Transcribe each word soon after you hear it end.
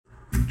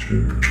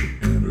Featured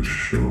in a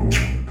Short.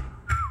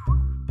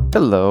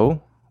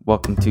 Hello,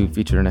 welcome to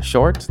Featured in a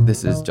Short.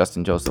 This is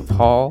Justin Joseph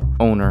Hall,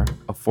 owner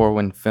of Four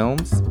Wind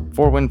Films.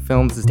 Four Wind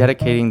Films is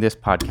dedicating this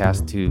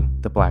podcast to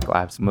the Black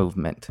Lives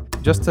Movement.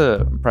 Just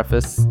to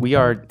preface, we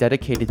are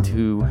dedicated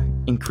to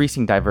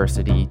increasing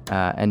diversity,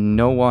 and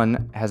no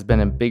one has been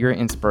a bigger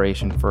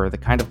inspiration for the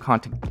kind of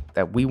content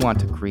that we want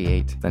to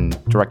create than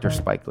director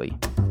Spike Lee.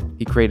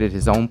 He created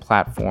his own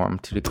platform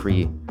to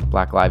decree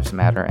Black Lives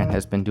Matter and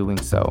has been doing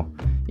so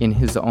in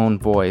his own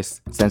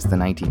voice since the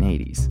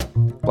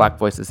 1980s. Black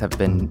voices have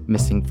been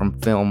missing from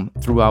film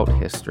throughout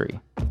history.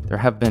 There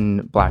have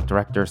been Black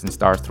directors and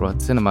stars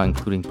throughout cinema,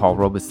 including Paul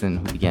Robeson,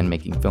 who began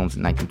making films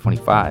in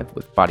 1925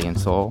 with Body and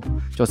Soul,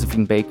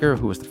 Josephine Baker,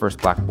 who was the first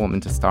Black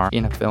woman to star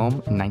in a film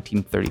in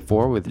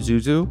 1934 with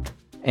Zuzu,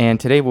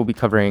 and today we'll be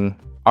covering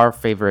our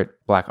favorite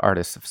Black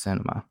artists of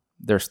cinema.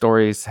 Their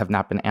stories have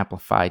not been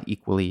amplified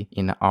equally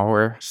in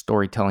our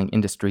storytelling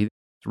industry.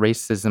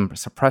 Racism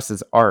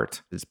suppresses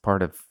art is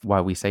part of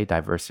why we say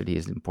diversity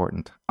is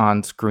important.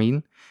 On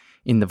screen,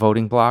 in the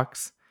voting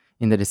blocks,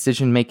 in the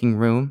decision-making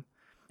room,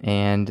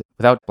 and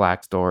without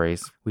Black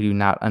stories, we do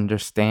not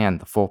understand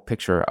the full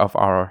picture of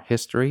our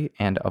history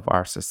and of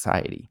our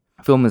society.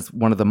 Film is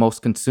one of the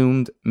most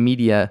consumed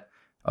media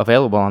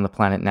available on the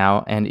planet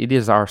now, and it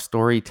is our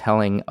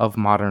storytelling of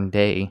modern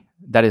day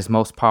that is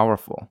most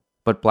powerful.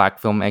 But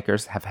Black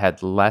filmmakers have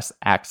had less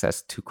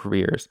access to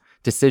careers,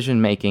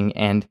 decision-making,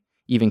 and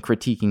even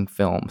critiquing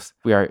films.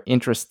 We are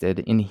interested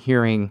in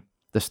hearing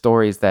the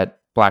stories that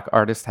Black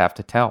artists have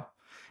to tell,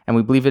 and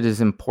we believe it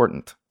is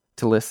important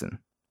to listen.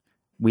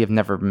 We have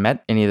never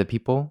met any of the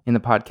people in the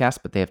podcast,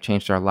 but they have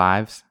changed our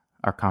lives,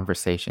 our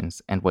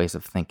conversations, and ways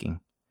of thinking.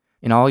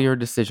 In all your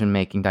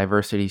decision-making,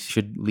 diversity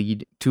should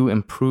lead to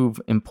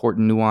improve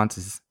important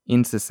nuances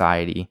in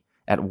society,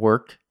 at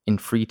work, in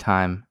free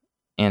time,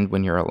 and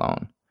when you're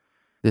alone.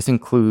 This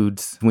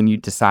includes when you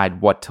decide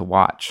what to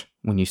watch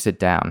when you sit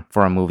down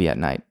for a movie at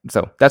night.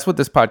 So that's what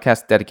this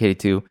podcast is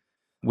dedicated to.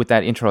 With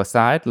that intro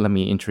aside, let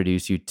me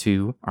introduce you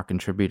to our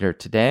contributor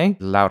today,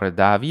 Laura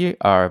Davi,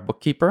 our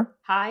bookkeeper.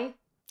 Hi.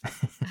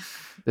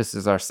 This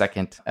is our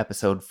second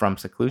episode from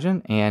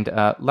Seclusion. And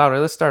Laura,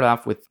 let's start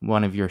off with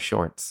one of your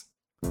shorts.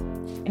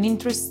 An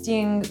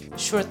interesting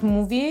short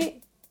movie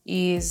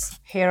is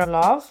Hair of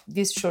Love.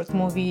 This short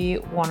movie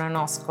won an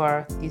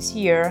Oscar this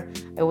year.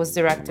 It was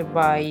directed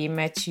by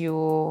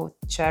Matthew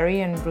Cherry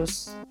and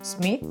Bruce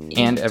Smith.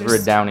 And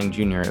Everett Downing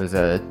Jr. It was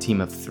a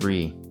team of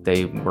three.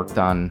 They worked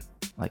on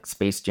like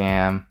Space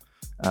Jam,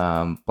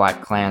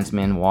 Black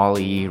Klansman,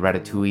 WALL-E,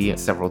 Ratatouille,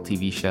 several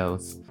TV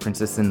shows,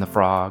 Princess and the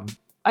Frog.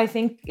 I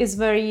think it's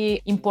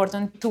very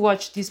important to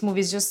watch this movie.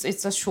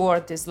 It's a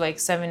short, it's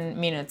like 7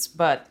 minutes,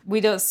 but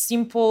with a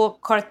simple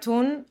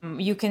cartoon,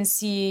 you can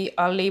see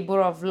a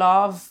labor of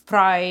love,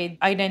 pride,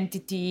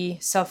 identity,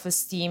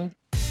 self-esteem.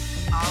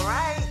 All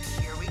right,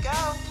 here we go.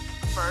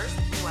 First,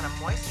 we want to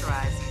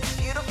moisturize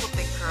these beautiful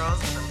thick curls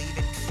with a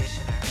leave-in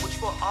conditioner, which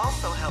will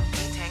also help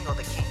detangle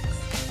the kinks.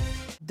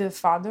 The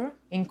father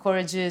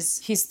encourages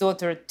his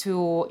daughter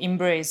to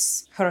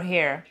embrace her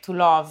hair, to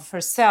love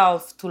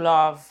herself, to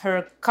love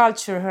her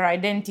culture, her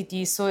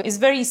identity. So it's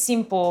very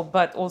simple,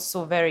 but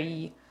also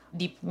very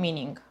deep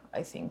meaning,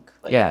 I think.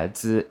 Yeah,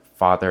 it's a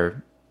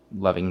father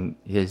loving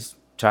his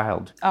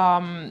child.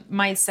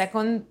 My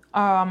second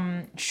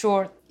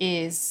short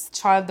is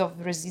Child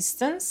of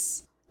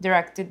Resistance,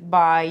 directed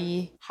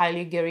by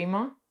Haile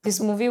Gerima.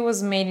 This movie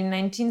was made in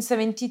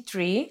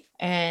 1973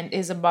 and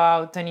is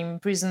about an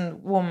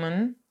imprisoned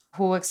woman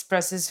who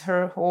expresses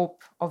her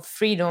hope of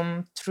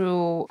freedom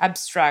through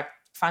abstract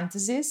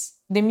fantasies.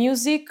 The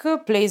music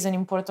plays an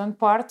important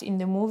part in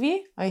the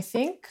movie, I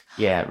think.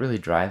 Yeah, it really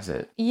drives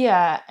it.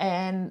 Yeah,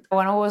 and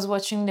when I was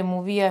watching the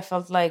movie, I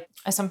felt like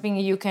something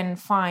you can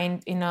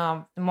find in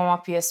a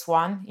MoMA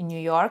PS1 in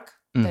New York.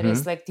 That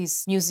is like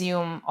this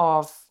museum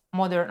of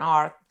modern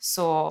art.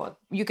 So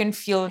you can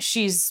feel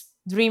she's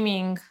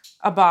dreaming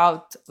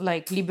about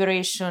like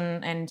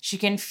liberation, and she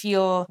can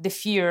feel the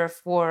fear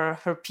for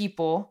her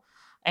people.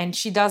 And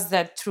she does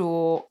that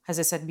through, as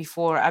I said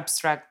before,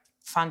 abstract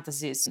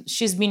fantasies.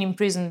 She's been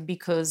imprisoned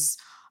because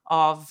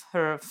of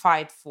her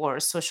fight for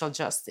social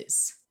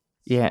justice.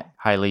 Yeah,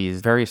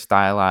 Haile's very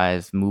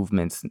stylized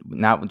movements,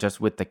 not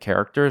just with the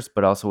characters,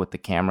 but also with the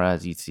camera,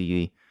 as you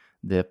see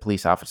the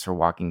police officer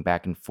walking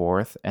back and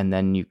forth, and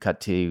then you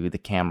cut to the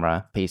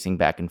camera pacing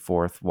back and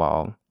forth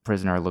while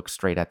prisoner looks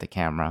straight at the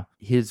camera.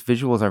 His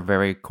visuals are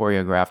very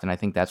choreographed, and I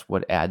think that's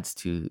what adds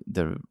to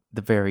the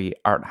very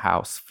art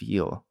house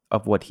feel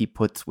of what he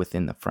puts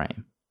within the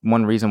frame.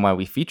 One reason why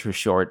we feature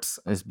shorts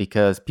is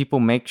because people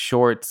make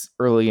shorts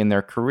early in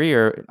their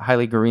career.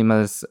 Haile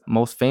Gerima's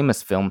most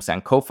famous film,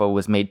 Sankofa,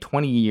 was made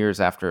 20 years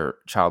after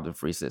Child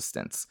of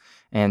Resistance.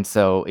 And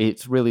so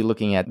it's really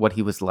looking at what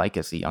he was like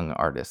as a young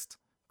artist.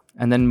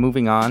 And then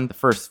moving on, the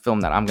first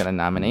film that I'm going to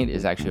nominate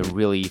is actually a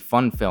really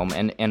fun film.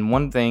 And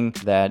one thing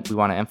that we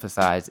want to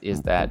emphasize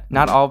is that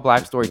not all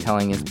Black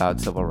storytelling is about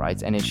civil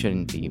rights, and it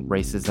shouldn't be.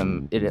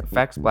 Racism, it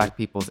affects Black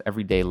people's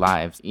everyday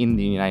lives in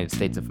the United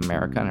States of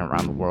America and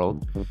around the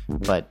world.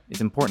 But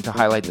it's important to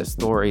highlight the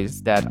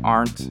stories that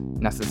aren't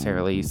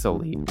necessarily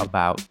solely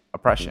about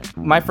oppression.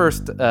 My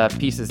first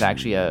piece is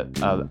actually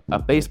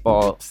a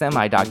baseball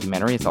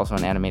semi-documentary. It's also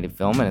an animated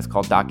film, and it's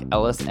called Doc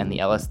Ellis and the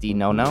LSD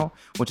No-No,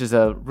 which is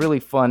a really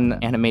fun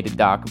animated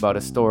doc about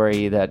a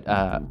story that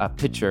a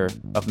pitcher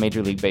of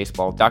Major League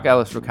Baseball, Doc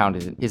Ellis,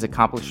 recounted his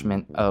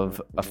accomplishment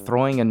of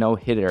throwing a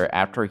no-hitter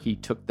after he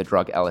took the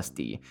drug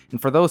LSD.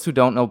 And for those who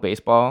don't know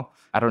baseball,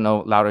 I don't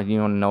know, Laura, do you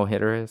know what a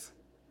no-hitter is?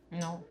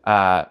 No.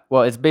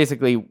 Well, it's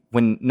basically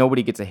when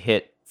nobody gets a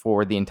hit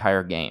for the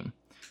entire game.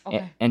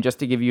 Okay. And just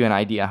to give you an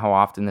idea how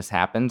often this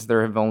happens,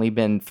 there have only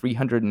been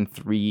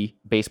 303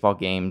 baseball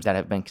games that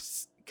have been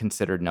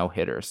considered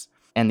no-hitters.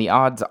 And the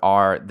odds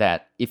are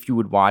that if you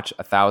would watch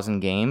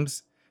 1,000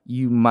 games,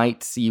 you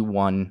might see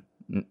one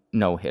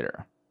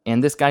no-hitter.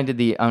 And this guy did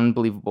the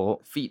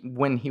unbelievable feat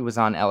when he was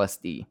on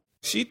LSD.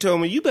 She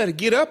told me, you better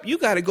get up, you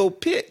got to go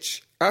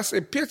pitch. I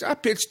said, pitch? I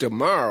pitch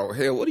tomorrow.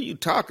 Hell, what are you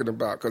talking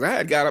about? Because I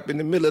had got up in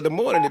the middle of the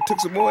morning and took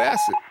some more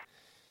acid.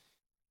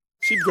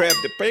 She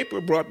grabbed the paper,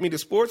 brought me the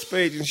sports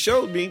page, and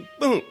showed me.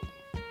 Boom.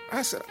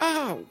 I said,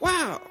 oh,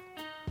 wow.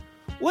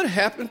 What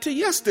happened to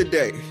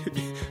yesterday?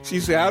 She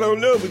said, I don't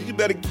know, but you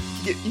better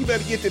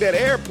get to that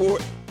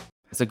airport.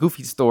 It's a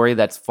goofy story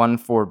that's fun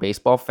for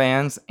baseball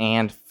fans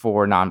and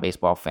for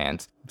non-baseball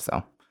fans.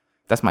 So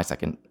that's my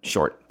second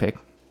short pick.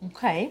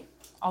 Okay,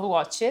 I'll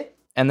watch it.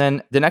 And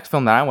then the next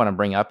film that I want to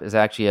bring up is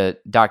actually a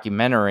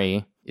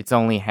documentary. It's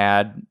only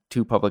had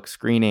 2 public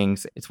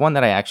screenings. It's one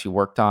that I actually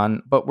worked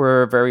on, but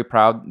we're very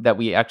proud that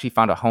we actually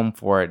found a home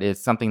for it.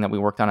 It's something that we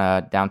worked on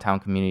at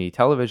Downtown Community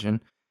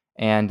Television,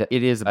 and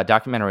it is a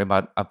documentary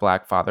about a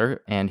Black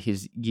father and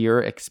his year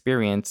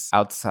experience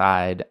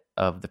outside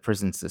of the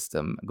prison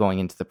system, going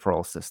into the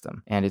parole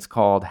system. And it's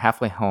called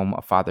Halfway Home,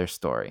 A Father's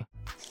Story.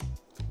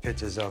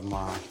 Pictures of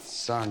my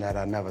son that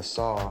I never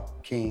saw,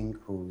 King,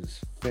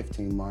 who's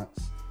 15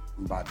 months.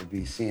 I'm about to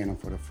be seeing him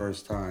for the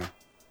first time.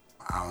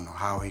 I don't know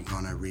how he's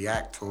gonna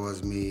react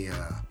towards me,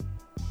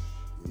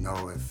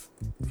 if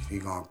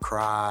he's gonna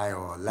cry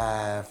or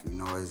laugh,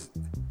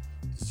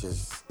 it's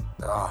just,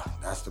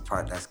 that's the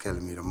part that's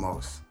killing me the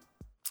most.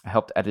 I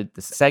helped edit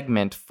this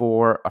segment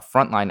for a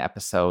Frontline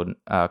episode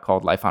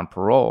called Life on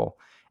Parole.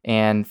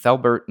 And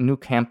Thelbert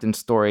Newcampton's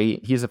story,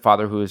 he's a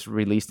father who was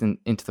released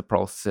into the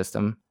parole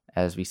system,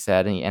 as we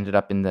said, and he ended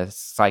up in the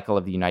cycle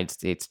of the United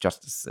States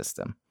justice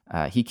system.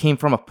 He came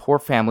from a poor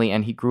family,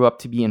 and he grew up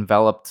to be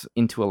enveloped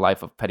into a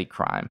life of petty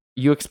crime.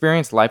 You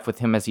experience life with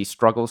him as he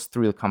struggles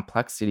through the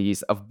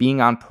complexities of being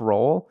on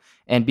parole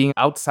and being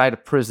outside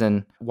of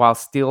prison while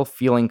still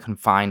feeling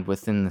confined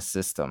within the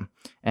system.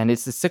 And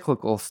it's a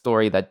cyclical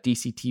story that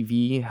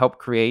DCTV helped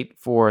create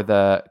for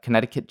the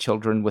Connecticut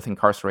children with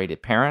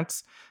incarcerated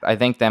parents. I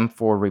thank them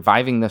for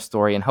reviving the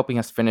story and helping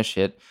us finish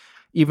it,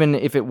 even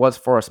if it was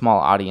for a small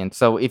audience.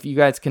 So if you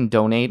guys can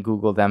donate,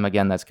 Google them.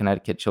 Again, that's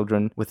Connecticut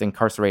Children with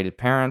Incarcerated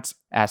Parents.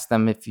 Ask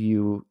them if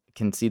you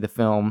can see the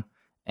film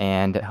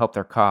and help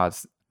their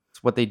cause. So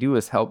what they do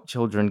is help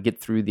children get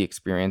through the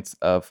experience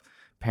of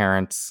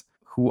parents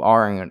who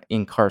are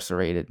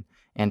incarcerated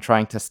and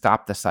trying to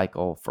stop the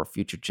cycle for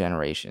future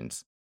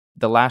generations.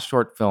 The last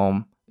short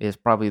film is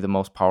probably the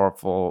most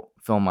powerful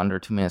film under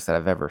 2 minutes that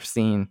I've ever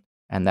seen.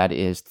 And that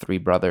is Three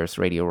Brothers,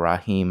 Radio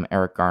Raheem,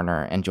 Eric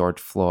Garner, and George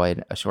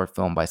Floyd, a short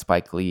film by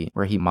Spike Lee,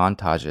 where he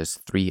montages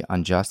 3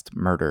 unjust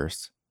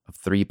murders of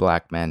 3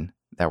 Black men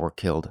that were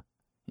killed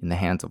in the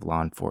hands of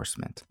law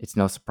enforcement. It's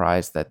no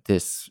surprise that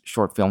this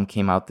short film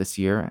came out this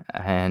year,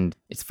 and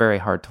it's very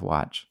hard to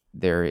watch.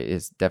 There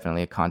is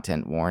definitely a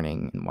content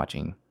warning in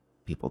watching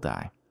people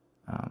die.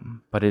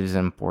 But it is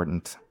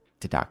important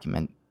to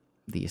document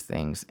these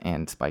things,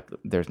 and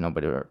there's no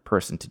better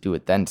person to do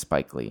it than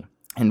Spike Lee.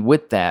 And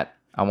with that,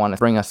 I want to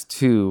bring us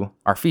to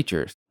our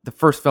features. The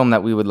first film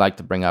that we would like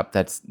to bring up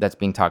that's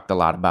being talked a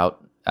lot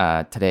about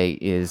today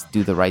is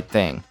Do the Right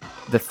Thing.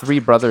 The Three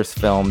Brothers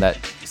film that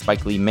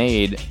Spike Lee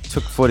made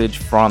took footage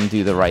from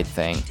Do the Right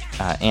Thing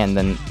and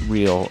then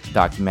real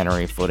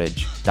documentary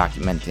footage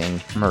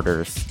documenting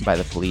murders by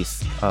the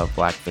police of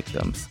Black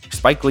victims.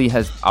 Spike Lee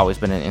has always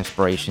been an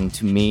inspiration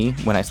to me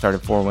when I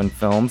started 4Win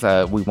Films.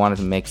 We wanted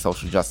to make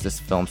social justice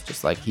films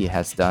just like he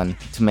has done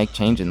to make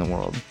change in the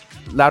world.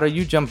 Laura,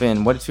 you jump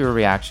in. What is your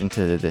reaction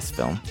to this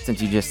film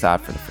since you just saw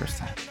it for the first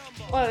time?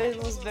 Well, it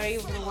was very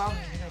overwhelming,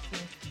 I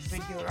think,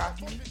 Radio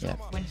Raheem. Yeah.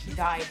 When he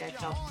died, I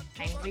felt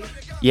angry.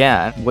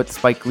 Yeah, what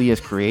Spike Lee has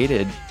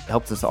created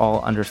helps us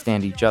all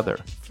understand each other.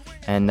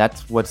 And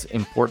that's what's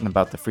important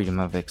about the freedom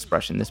of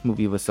expression. This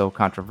movie was so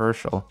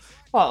controversial.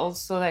 Well,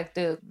 also like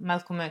the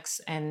Malcolm X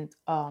and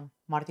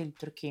Martin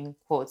Luther King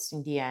quotes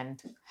in the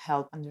end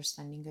help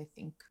understanding, I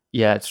think.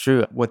 Yeah, it's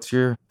true. What's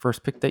your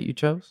first pick that you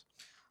chose?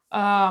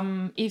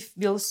 If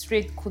Beale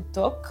Street Could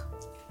Talk.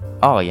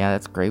 Oh, yeah,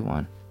 that's a great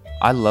one.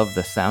 I love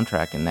the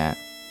soundtrack in that,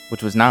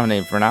 which was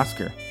nominated for an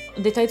Oscar.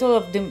 The title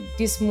of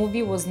this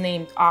movie was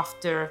named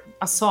after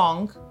a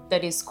song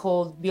that is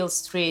called Beale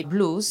Street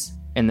Blues.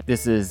 And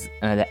this is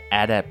an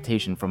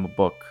adaptation from a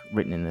book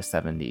written in the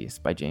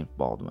 70s by James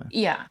Baldwin.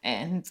 Yeah,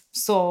 and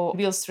so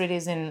Beale Street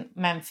is in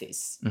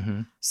Memphis.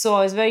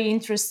 So it's very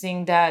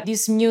interesting that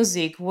this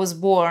music was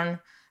born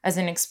as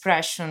an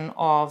expression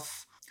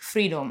of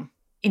freedom.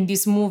 In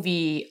this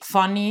movie,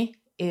 Funny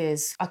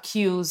is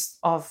accused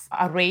of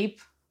a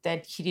rape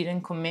that he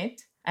didn't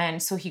commit.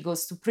 And so he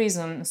goes to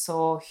prison.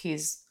 So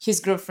his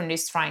girlfriend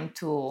is trying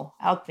to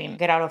help him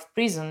get out of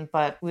prison.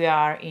 But we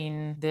are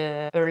in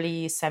the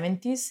early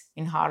 70s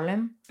in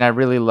Harlem. And I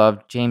really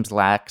loved James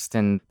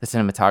Laxton, the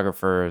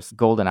cinematographer's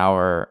golden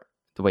hour,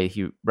 the way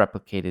he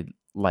replicated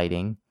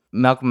lighting.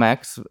 Malcolm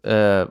X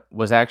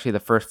was actually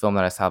the first film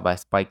that I saw by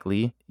Spike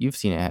Lee. You've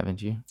seen it,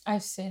 haven't you?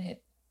 I've seen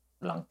it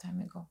a long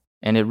time ago.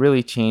 And it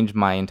really changed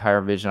my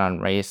entire vision on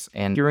race.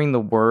 And hearing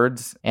the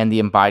words and the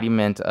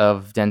embodiment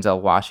of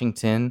Denzel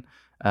Washington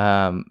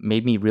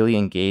made me really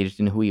engaged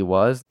in who he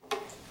was.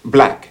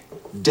 Black,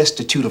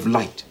 destitute of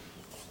light,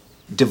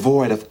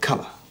 devoid of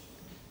color,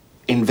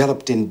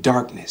 enveloped in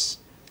darkness,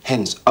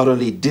 hence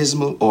utterly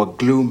dismal or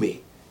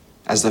gloomy,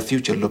 as the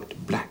future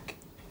looked black.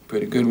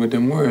 Pretty good with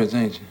them words,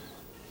 ain't you?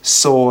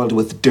 Soiled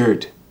with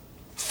dirt,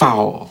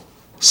 foul,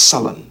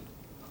 sullen,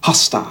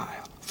 hostile,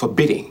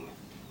 forbidding,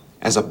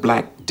 as a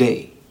black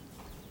day.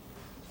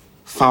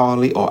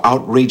 Foully or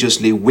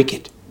outrageously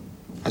wicked,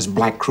 as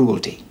black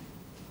cruelty,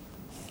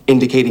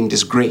 indicating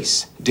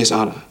disgrace,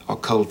 dishonor, or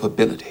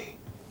culpability.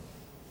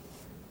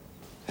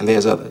 And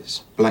there's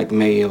others. Black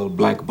male,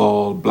 black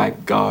ball,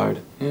 black guard.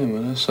 Yeah,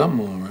 well, that's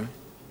something, all right.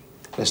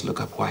 Let's look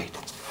up white.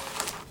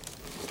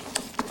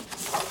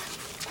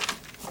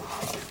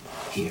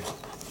 Here.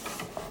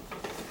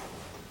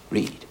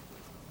 Read.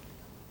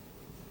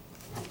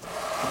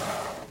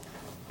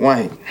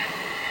 White.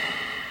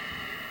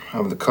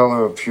 Of the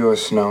color of pure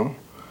snow,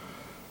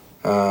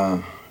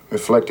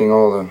 reflecting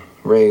all the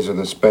rays of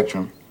the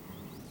spectrum.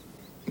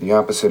 The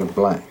opposite of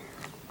black.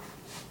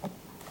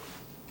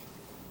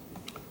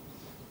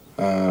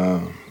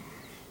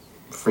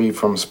 Free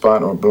from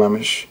spot or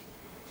blemish.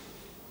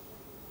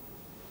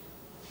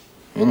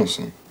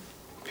 Innocent.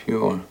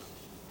 Pure.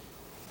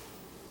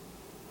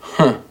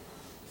 Ain't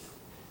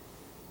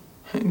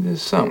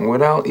this something?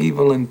 Without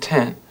evil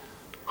intent.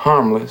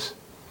 Harmless.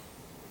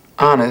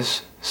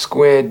 Honest.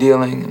 Square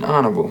dealing and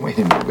honorable. Wait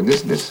a minute, but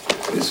this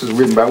was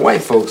written by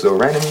white folks though,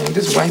 right? I mean,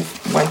 this white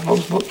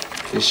folks book.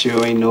 This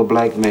sure ain't no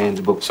black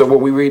man's book. So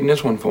what we reading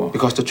this one for?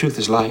 Because the truth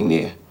is lying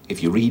there.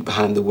 If you read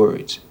behind the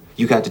words,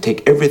 you got to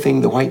take everything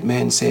the white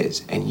man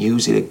says and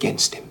use it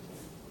against him.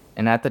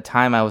 And at the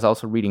time, I was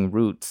also reading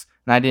Roots.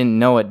 And I didn't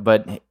know it,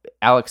 but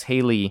Alex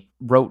Haley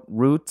wrote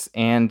Roots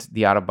and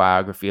the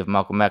autobiography of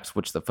Malcolm X,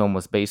 which the film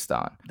was based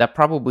on. That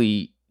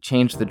probably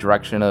changed the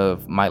direction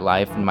of my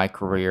life and my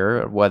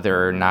career,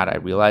 whether or not I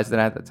realized it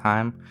at the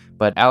time.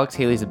 But Alex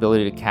Haley's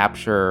ability to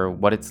capture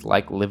what it's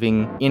like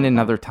living in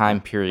another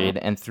time period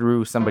and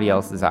through somebody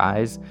else's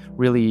eyes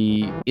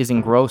really is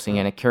engrossing,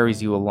 and it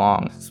carries you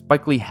along.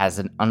 Spike Lee has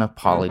an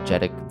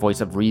unapologetic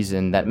voice of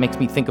reason that makes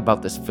me think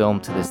about this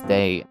film to this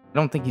day. I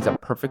don't think he's a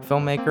perfect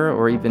filmmaker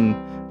or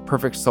even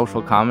perfect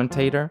social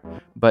commentator,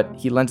 but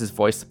he lends his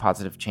voice to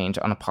positive change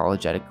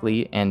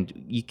unapologetically, and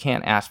you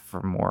can't ask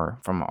for more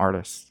from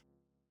artists.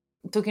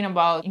 Talking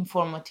about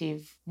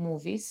informative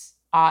movies,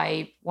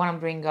 I want to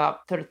bring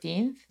up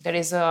 13th. There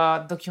is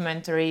a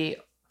documentary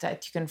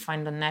that you can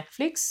find on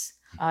Netflix.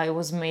 It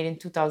was made in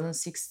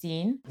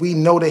 2016. We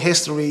know the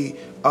history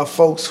of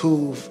folks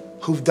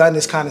who've done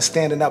this kind of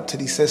standing up to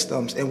these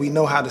systems, and we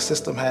know how the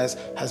system has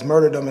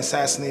murdered them,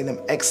 assassinated them,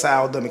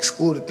 exiled them,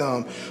 excluded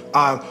them,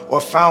 or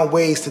found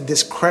ways to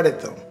discredit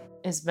them.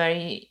 It's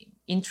very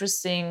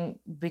interesting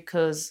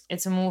because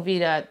it's a movie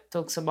that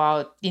talks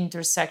about the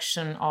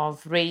intersection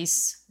of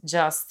race,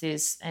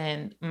 justice,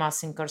 and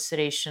mass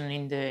incarceration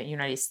in the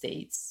United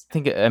States.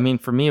 I mean,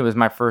 for me, it was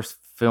my first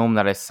film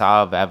that I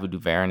saw of Ava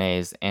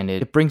DuVernay's, and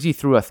it brings you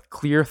through a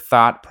clear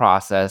thought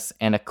process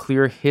and a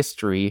clear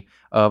history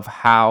of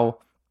how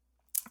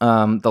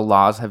the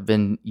laws have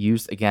been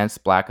used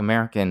against Black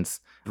Americans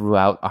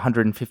throughout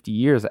 150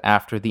 years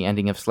after the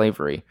ending of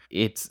slavery.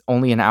 It's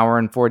only an hour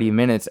and 40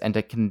 minutes, and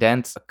to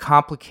condense a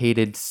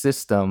complicated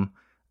system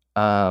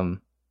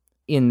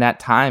in that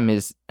time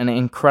is an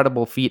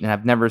incredible feat, and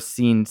I've never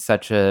seen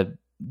such a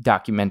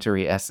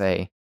documentary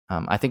essay.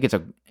 I think it's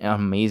an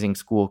amazing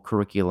school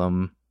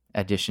curriculum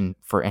addition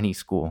for any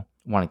school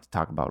wanting to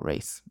talk about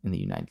race in the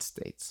United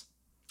States.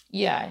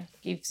 Yeah,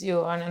 it gives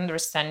you an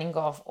understanding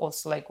of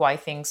also like why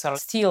things are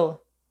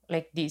still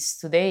like this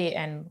today.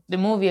 And the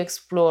movie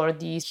explored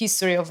the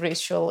history of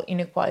racial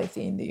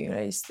inequality in the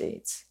United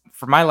States.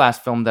 For my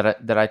last film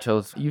that I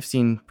chose, you've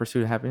seen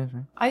Pursuit of Happiness,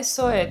 right? I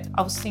saw it.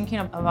 I was thinking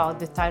about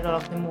the title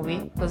of the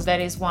movie because that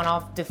is one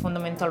of the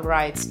fundamental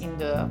rights in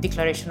the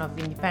Declaration of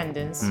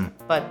Independence.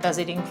 But does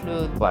it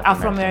include Black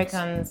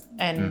Afro-Americans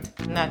and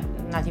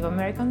Native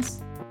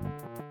Americans?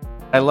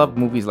 I love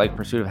movies like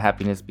Pursuit of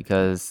Happiness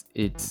because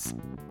it's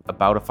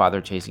about a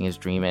father chasing his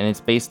dream, and it's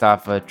based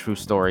off a true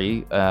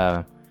story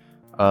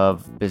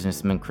of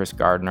businessman Chris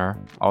Gardner,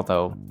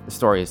 although the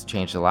story has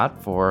changed a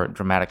lot for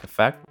dramatic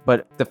effect.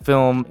 But the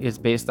film is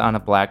based on a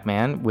black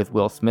man with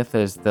Will Smith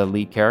as the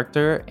lead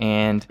character,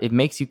 and it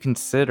makes you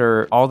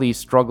consider all these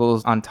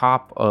struggles on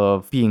top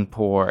of being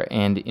poor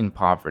and in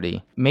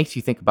poverty. It makes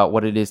you think about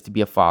what it is to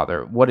be a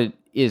father, what it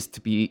is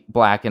to be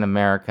black in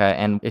America,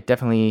 and it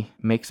definitely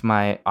makes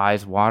my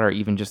eyes water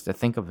even just to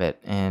think of it.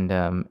 And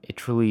it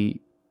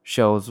truly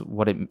shows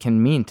what it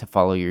can mean to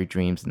follow your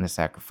dreams and the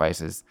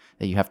sacrifices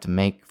that you have to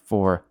make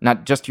for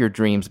not just your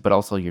dreams, but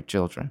also your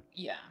children.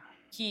 Yeah.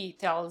 He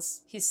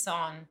tells his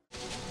son,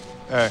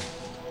 hey,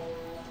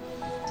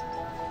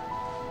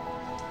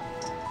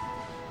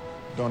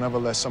 don't ever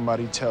let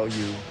somebody tell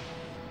you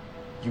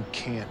you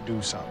can't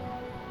do something.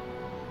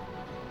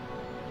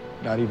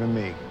 Not even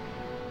me.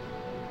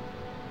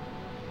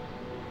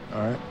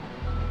 All right?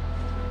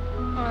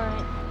 all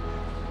right.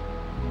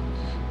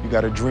 You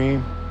got a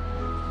dream,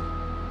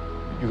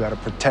 you got to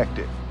protect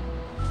it.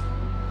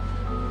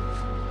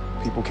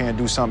 People can't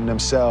do something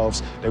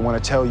themselves. They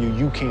want to tell you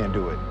you can't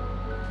do it.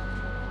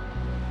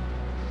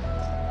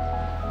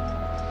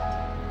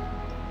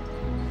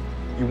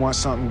 You want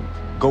something,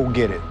 go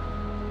get it.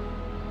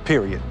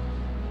 Period.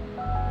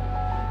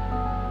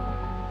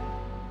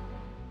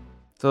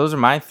 So those are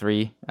my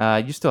three.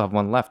 You still have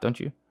one left, don't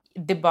you?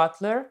 The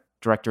Butler.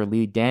 Director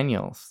Lee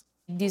Daniels.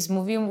 This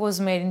movie was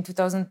made in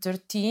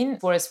 2013.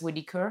 Forest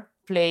Whitaker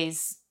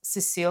plays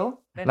Cecile.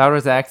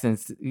 Laura's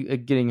accent's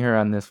getting her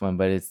on this one,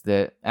 but it's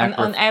the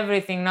actor. On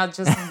everything, not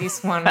just in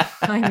this one.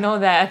 I know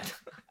that.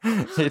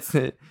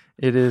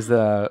 It is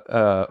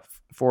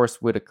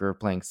Forest Whitaker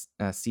playing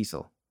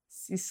Cecil.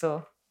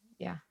 Cecil,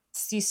 yeah.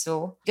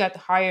 Cecil got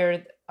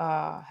hired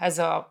as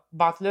a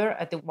butler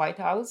at the White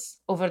House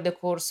over the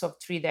course of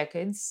 3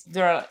 decades.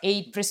 There are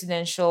 8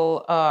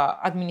 presidential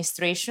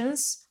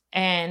administrations.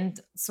 And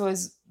so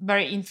it's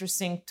very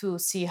interesting to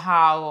see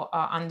how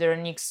under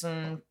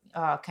Nixon,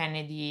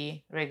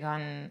 Kennedy,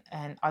 Reagan,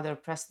 and other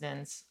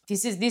presidents,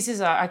 this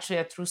is actually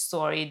a true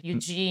story.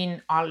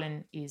 Eugene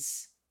Allen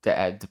is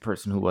The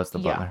person who was the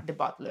butler. Yeah, the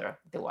butler,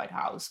 the White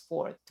House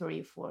for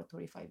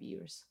 35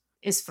 years.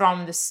 It's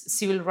from the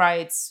civil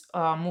rights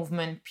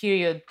movement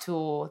period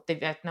to the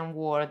Vietnam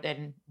War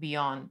and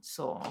beyond.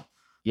 So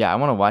yeah, I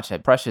want to watch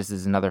that. Precious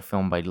is another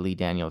film by Lee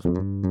Daniels.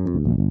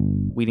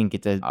 We didn't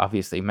get to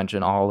obviously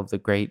mention all of the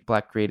great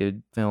Black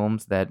created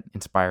films that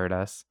inspired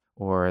us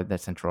or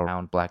that center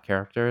around Black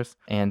characters.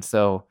 And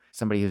so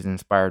somebody who's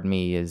inspired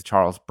me is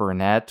Charles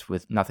Burnett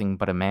with Nothing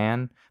But a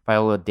Man,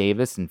 Viola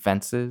Davis in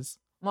Fences,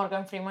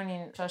 Morgan Freeman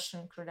in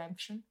Shawshank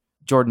Redemption,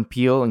 Jordan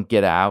Peele in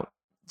Get Out,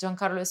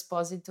 Giancarlo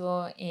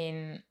Esposito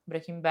in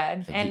Breaking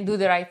Bad, and Do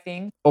the Right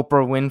Thing.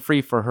 Oprah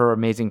Winfrey for her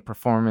amazing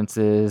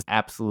performances,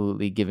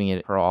 absolutely giving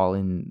it her all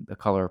in The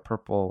Color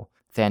Purple.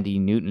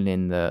 Thandie Newton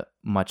in the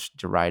much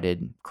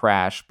derided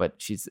Crash, but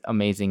she's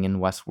amazing in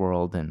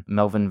Westworld. And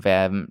Melvin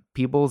Van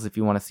Peebles, if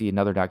you want to see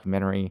another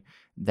documentary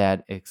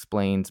that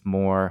explains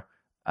more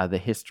the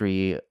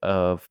history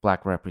of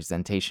Black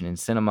representation in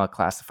cinema,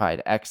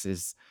 Classified X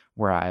is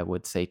where I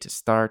would say to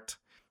start.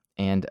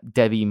 And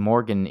Debbie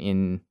Morgan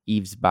in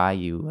Eve's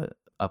Bayou,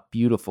 a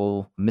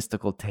beautiful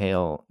mystical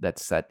tale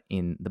that's set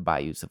in the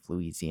bayous of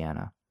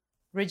Louisiana.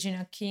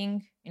 Regina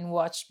King in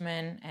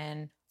Watchmen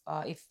and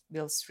If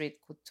Beale Street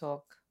Could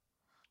Talk.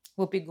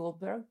 Whoopi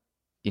Goldberg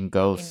in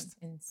Ghost.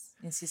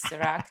 In Sister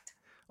Act.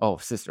 Oh,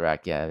 Sister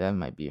Act, yeah, that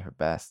might be her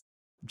best.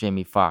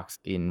 Jamie Foxx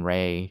in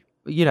Ray.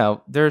 You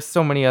know, there's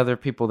so many other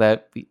people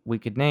that we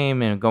could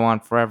name and go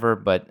on forever,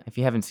 but if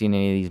you haven't seen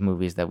any of these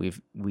movies that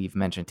we've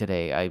mentioned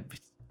today, I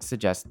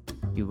suggest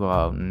you go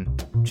out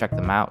and check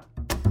them out.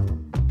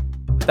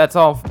 That's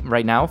all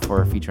right now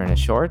for Feature in a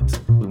Short.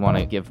 We want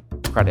to give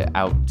credit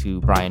out to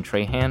Brian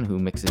Trahan, who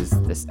mixes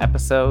this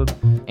episode.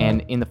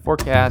 And in the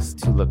forecast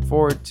to look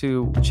forward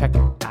to, check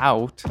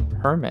out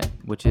Hermit,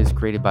 which is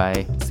created by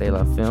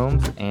Sela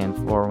Films and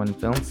 401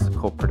 Films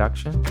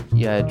co-production.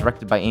 Yeah,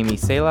 directed by Amy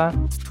Sela.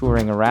 It's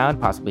touring around,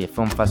 possibly a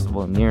film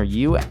festival near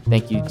you.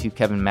 Thank you to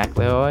Kevin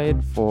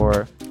MacLeod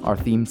for our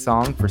theme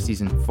song for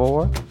season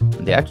 4.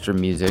 The extra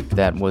music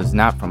that was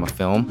not from a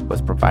film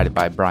was provided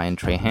by Brian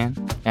Trahan.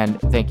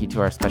 And thank you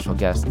to our special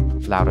guest,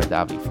 Laura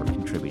Davi, for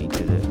contributing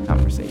to the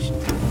conversation.